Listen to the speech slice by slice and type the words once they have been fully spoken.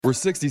We're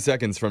 60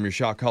 seconds from your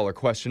shot caller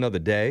question of the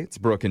day. It's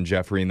Brooke and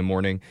Jeffrey in the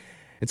morning.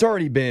 It's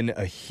already been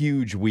a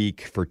huge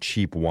week for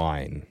cheap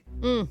wine.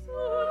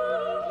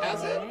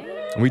 Has it?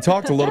 We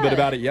talked a little bit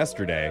about it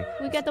yesterday.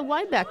 We got the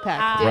wine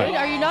backpack, dude. Right.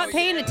 Are you not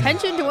paying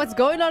attention to what's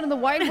going on in the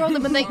wine world?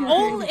 Am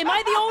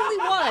I the only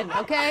one?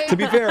 Okay. To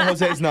be fair,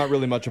 Jose's not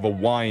really much of a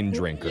wine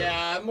drinker.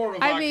 Yeah, I'm more of a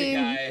vodka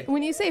guy.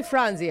 When you say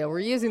Franzia, we're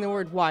using the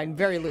word wine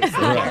very loosely.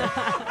 Right.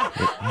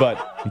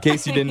 But in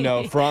case you didn't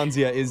know,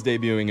 Franzia is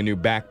debuting a new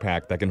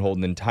backpack that can hold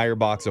an entire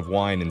box of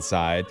wine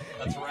inside.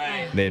 That's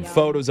right. They had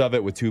photos of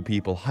it with two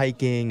people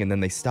hiking, and then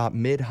they stop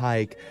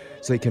mid-hike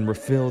so they can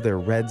refill their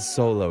red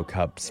Solo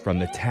cups from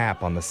the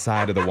tap on the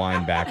side of the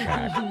wine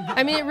backpack.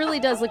 I mean, it really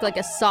does look like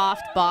a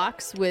soft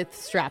box with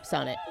straps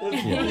on it.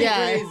 It's really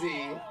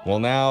crazy. Well,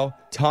 now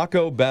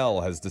Taco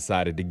Bell has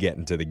decided to get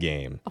into the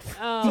game.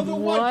 So the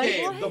what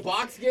game? The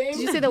box game?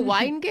 Did you say the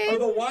wine Or game?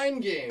 the wine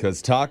game?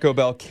 Because Taco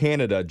Bell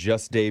Canada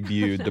just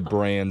debuted the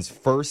brand's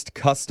first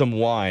custom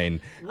wine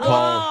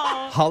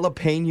called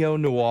Jalapeno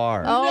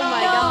Noir. Oh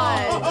my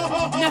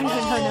God.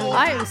 No.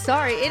 I am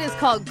sorry. It is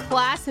called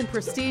class and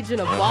prestige in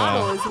a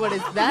bottle is what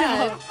is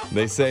that?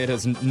 They say it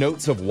has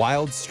notes of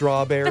wild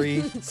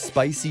strawberry,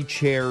 spicy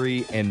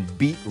cherry, and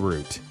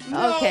beetroot.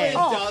 No, Okay. it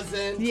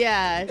doesn't.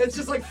 Yeah. It's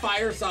just like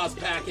fire sauce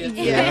packets.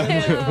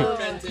 Yeah.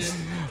 Fermented.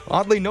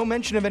 Oddly, no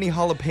mention of any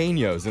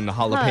jalapenos in the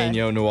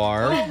Jalapeno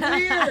Noir.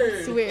 Weird.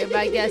 It's weird, but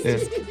I guess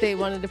just they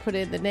wanted to put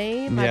it in the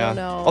name. I don't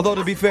know. Although,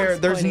 to be fair,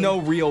 there's Disappointing. no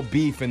real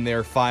beef in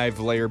their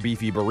 5-layer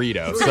beefy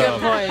burrito. Good So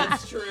point.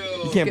 It's true.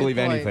 you can't believe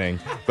point. anything.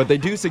 But they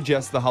do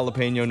suggest the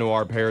Jalapeno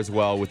Noir pairs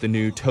well with the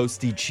new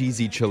toasty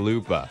cheesy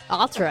chalupa.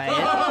 I'll try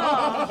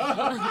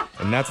it.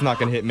 And that's not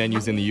going to hit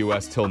menus in the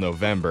U.S. till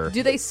November.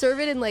 Do they serve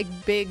it in like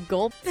big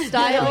gulp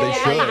style? They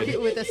should.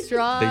 Like, with a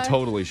straw? They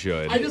totally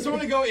should. I just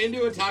want to go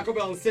into a Taco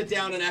Bell and sit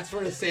down and ask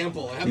for a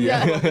sample. Have you-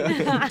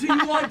 Yeah. Do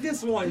you like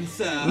this one,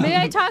 sir? May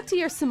I talk to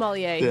your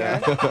sommelier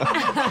here?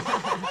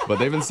 But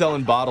they've been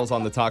selling bottles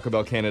on the Taco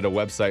Bell Canada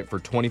website for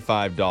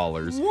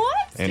 $25. What?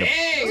 And Dang,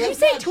 Did you that's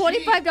say not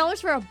cheap.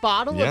 $25 for a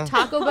bottle Yeah. of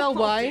Taco Bell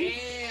wine?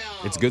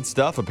 Damn. it's good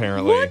stuff,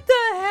 apparently. What the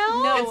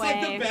hell? No It's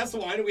way. like the best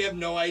wine and we have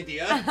no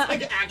idea. It's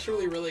like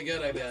actually really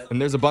good, I bet.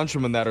 And there's a bunch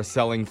of them that are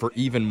selling for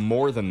even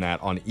more than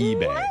that on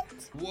eBay.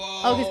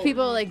 Whoa. Oh, because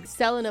people are like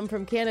selling them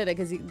from Canada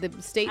because the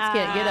states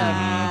can't get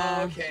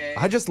them. Okay.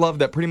 I just love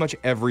that pretty much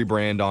every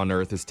brand on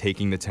earth is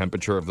taking the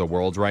temperature of the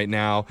world right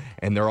now,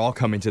 and they're all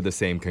coming to the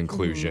same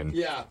conclusion.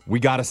 Yeah.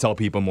 We got to sell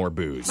people more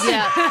booze.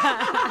 Yeah,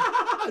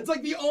 It's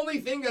like the only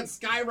thing that's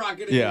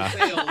skyrocketed Yeah.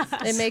 in sales.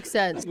 it makes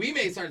sense. We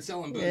may start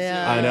selling booze.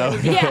 Yeah. I know.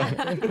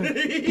 Yeah.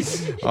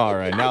 All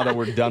right, now that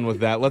we're done with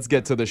that, let's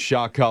get to the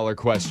shot collar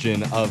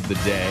question of the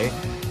day.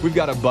 We've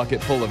got a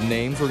bucket full of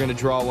names. We're going to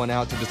draw one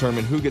out to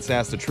determine who gets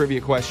asked a trivia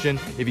question.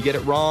 If you get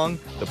it wrong,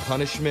 the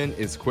punishment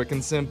is quick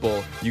and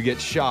simple. You get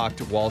shocked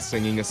while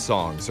singing a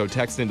song. So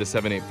text into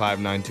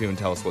 78592 and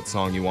tell us what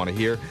song you want to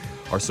hear.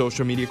 Our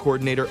social media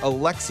coordinator,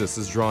 Alexis,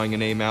 is drawing a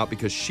name out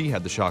because she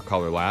had the shot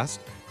caller last.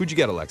 Who'd you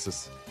get,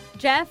 Alexis?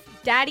 Jeff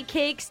Daddy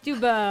Cakes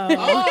Dubo.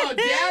 Oh,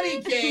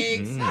 daddy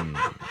cakes.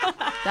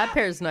 That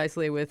pairs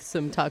nicely with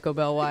some Taco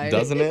Bell wine.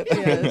 Doesn't it?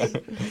 Yes.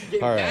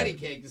 Gave All right. daddy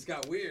cake just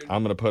got weird.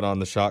 I'm going to put on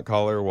the shot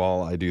caller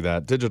while I do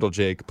that. Digital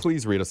Jake,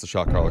 please read us the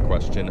shot caller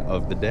question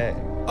of the day.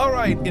 All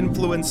right,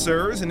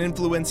 influencers and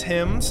influence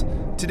hymns.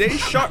 Today's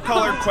shot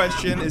caller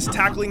question is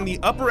tackling the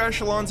upper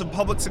echelons of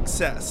public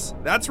success.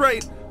 That's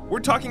right. We're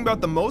talking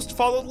about the most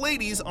followed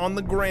ladies on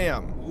the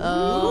gram.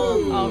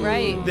 Oh, all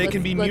right. They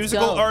can be Let's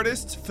musical go.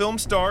 artists, film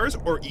stars,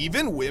 or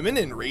even women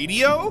in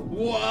radio.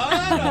 What?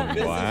 A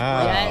business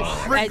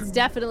Wow. Yes, it's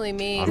definitely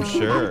me. I'm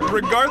sure.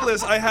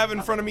 Regardless, I have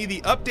in front of me the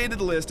updated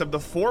list of the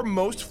 4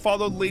 most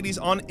followed ladies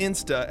on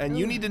Insta, and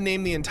you need to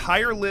name the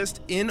entire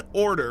list in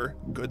order.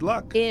 Good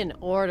luck. In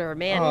order,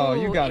 man. Oh,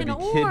 you got to in be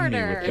kidding me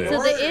order. with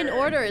So this. the in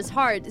order is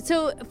hard.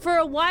 So for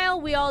a while,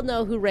 we all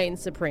know who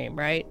reigns supreme,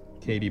 right?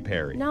 Katy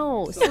Perry.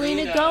 No,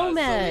 Selena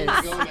Gomez.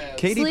 Selena Gomez.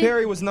 Katy Sleep-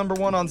 Perry was number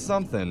one on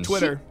something.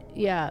 Twitter.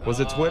 Yeah. Was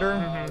it Twitter?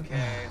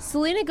 Okay.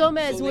 Selena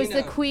Gomez was the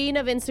Selena. queen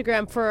of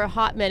Instagram for a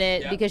hot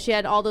minute Yeah. because she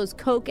had all those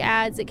Coke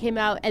ads that came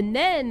out. And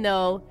then,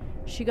 though,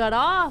 she got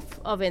off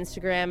of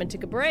Instagram and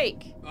took a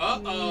break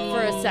Uh-oh.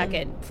 for a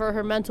second for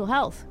her mental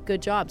health.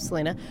 Good job,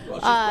 Selena. Well,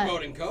 she's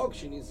promoting Coke.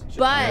 She needs to chill.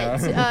 But,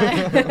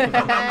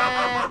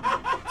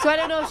 so I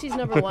don't know if she's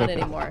number one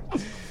anymore.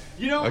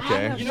 You know,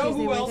 Okay. you know She's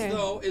who right else, there.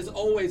 though, is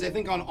always, I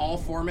think, on all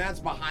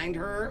formats behind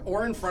her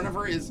or in front of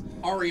her is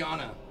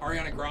Ariana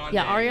Grande.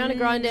 Yeah, Ariana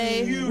Grande,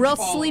 Huge real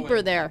following.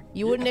 sleeper there.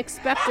 You wouldn't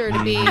expect her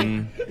to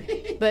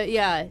be, but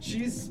yeah.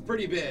 She's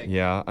pretty big.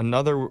 Yeah,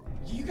 another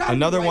You gotta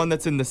another be one like-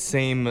 that's in the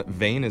same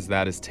vein as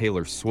that is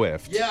Taylor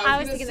Swift. Yeah, I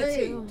was gonna thinking that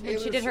say, too. When Taylor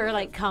she did her Swift.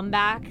 like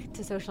comeback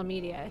to social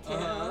media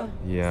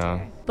too.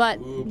 Yeah. But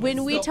Ooh, when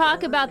but we still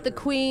talk about the her.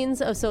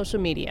 queens of social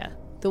media,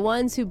 the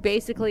ones who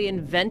basically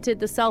invented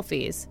the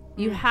selfies,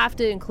 You have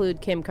to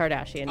include Kim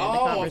Kardashian in the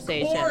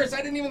conversation. Of course. I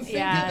didn't even think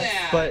of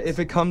that. But if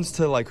it comes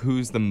to like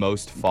who's the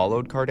most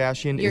followed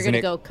Kardashian, You're isn't gonna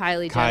it go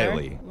Kylie Jenner.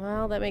 Kylie?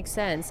 Well, that makes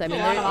sense. I mean,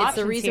 a lot of it's the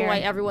options reason here. why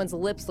everyone's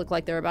lips look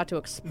like they're about to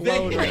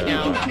explode right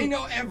now. I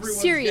know everyone's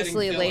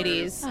Seriously, getting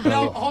ladies. fillers.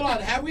 Now, hold on.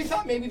 Have we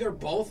thought maybe they're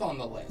both on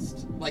the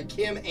list? Like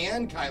Kim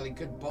and Kylie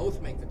could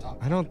both make the top.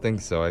 I don't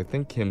think so. I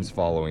think Kim's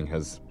following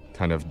has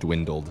kind of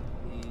dwindled.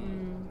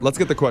 Let's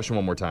get the question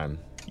one more time.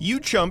 You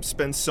chumps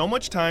spend so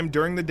much time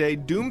during the day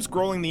doom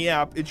scrolling the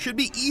app, it should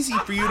be easy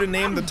for you to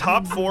name the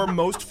top 4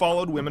 most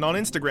followed women on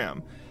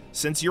Instagram.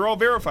 Since you're all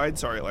verified,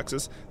 sorry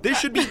Alexis, this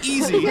should be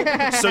easy,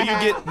 so you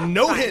get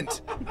no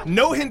hint.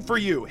 No hint for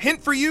you.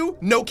 Hint for you,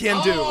 no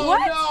can do. What?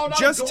 No, not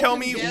Just tell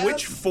golden me guess.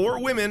 which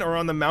 4 women are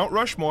on the Mount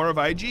Rushmore of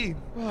IG.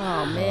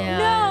 Oh man.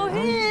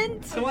 No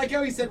hint. I like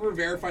how he said we're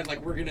verified,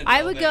 like we're gonna. I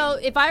know would them. go,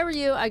 if I were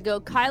you, I'd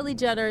go Kylie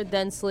Jenner,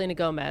 then Selena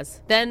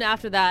Gomez. Then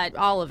after that,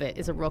 all of it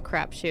is a real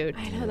crapshoot.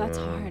 I know that's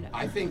hard.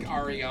 I think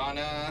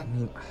Ariana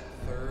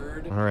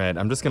third. All right,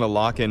 I'm just going to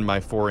lock in my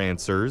 4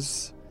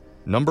 answers.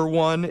 Number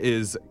 1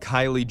 is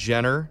Kylie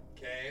Jenner.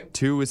 Okay.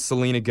 2 is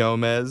Selena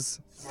Gomez.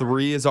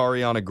 3 is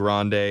Ariana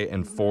Grande.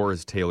 And 4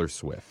 is Taylor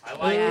Swift. I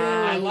like it.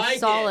 I like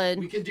solid. it.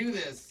 We can do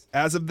this.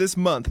 As of this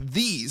month,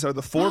 these are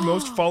the 4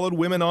 most followed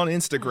women on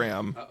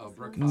Instagram. Uh-oh,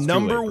 Brooke.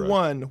 Number late, Brooke.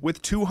 1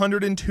 with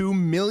 202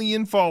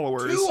 million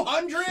followers,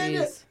 200.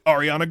 Jeez.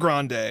 Ariana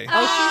Grande.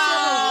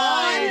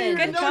 I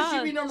Good know job.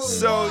 she'd be number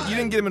So one. you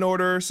didn't get them in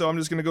order, so I'm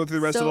just going to go through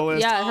the rest of the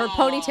list. Yeah, her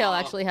ponytail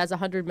actually has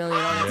 100 million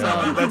on it.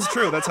 So. That's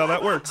true. That's how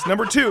that works.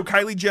 Number 2,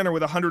 Kylie Jenner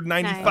with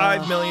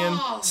 195 million.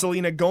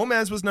 Selena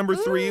Gomez was number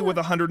 3 with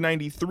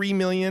 193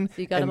 million.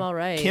 You got And 'em all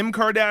right. Kim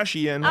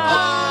Kardashian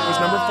was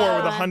number 4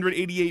 with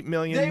 188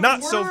 million. They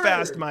Not so were.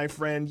 fast, my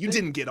friend. You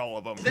didn't get all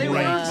of them. They were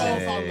right.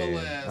 both on the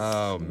list.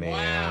 Oh,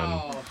 man.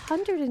 Wow.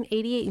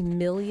 188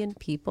 million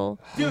people.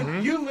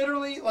 Dude, you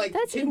literally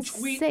That's can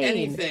tweet insane.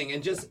 anything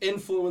and just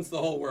influence the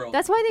whole world.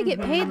 That's why they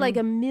get paid like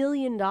 $1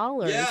 million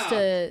yeah.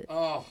 to.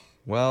 Oh,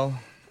 Well,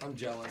 I'm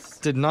jealous.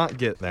 did not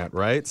get that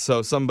right.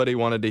 So somebody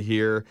wanted to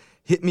hear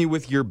Hit Me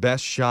With Your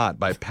Best Shot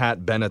by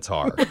Pat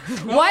Benatar.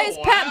 Why is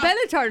wow. Pat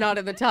Benatar not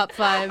in the top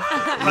 5?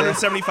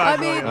 175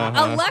 I mean, million.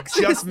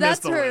 Alexis, Just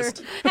that's missed the her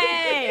list.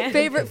 Hey.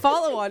 favorite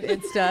follow on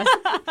Insta.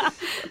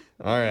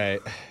 All right.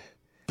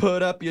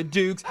 Put up your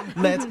dukes.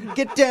 Let's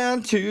get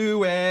down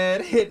to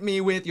it. Hit me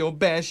with your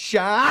best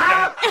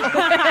shot.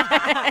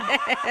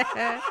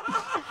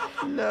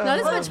 Not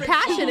as much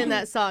passion in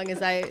that song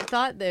as I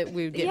thought that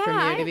we would get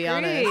from you, to be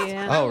honest. Oh,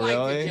 I liked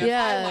really? It, Jeff.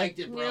 Yeah. I liked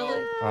it,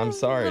 bro. I'm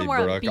sorry, little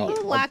more Brooke.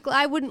 upbeat.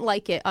 I wouldn't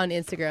like it on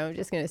Instagram. I'm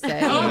just gonna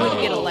say you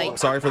wouldn't get a like.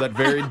 Sorry for that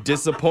very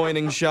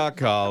disappointing shot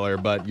caller,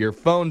 but your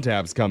phone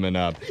tap's coming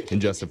up in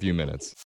just a few minutes.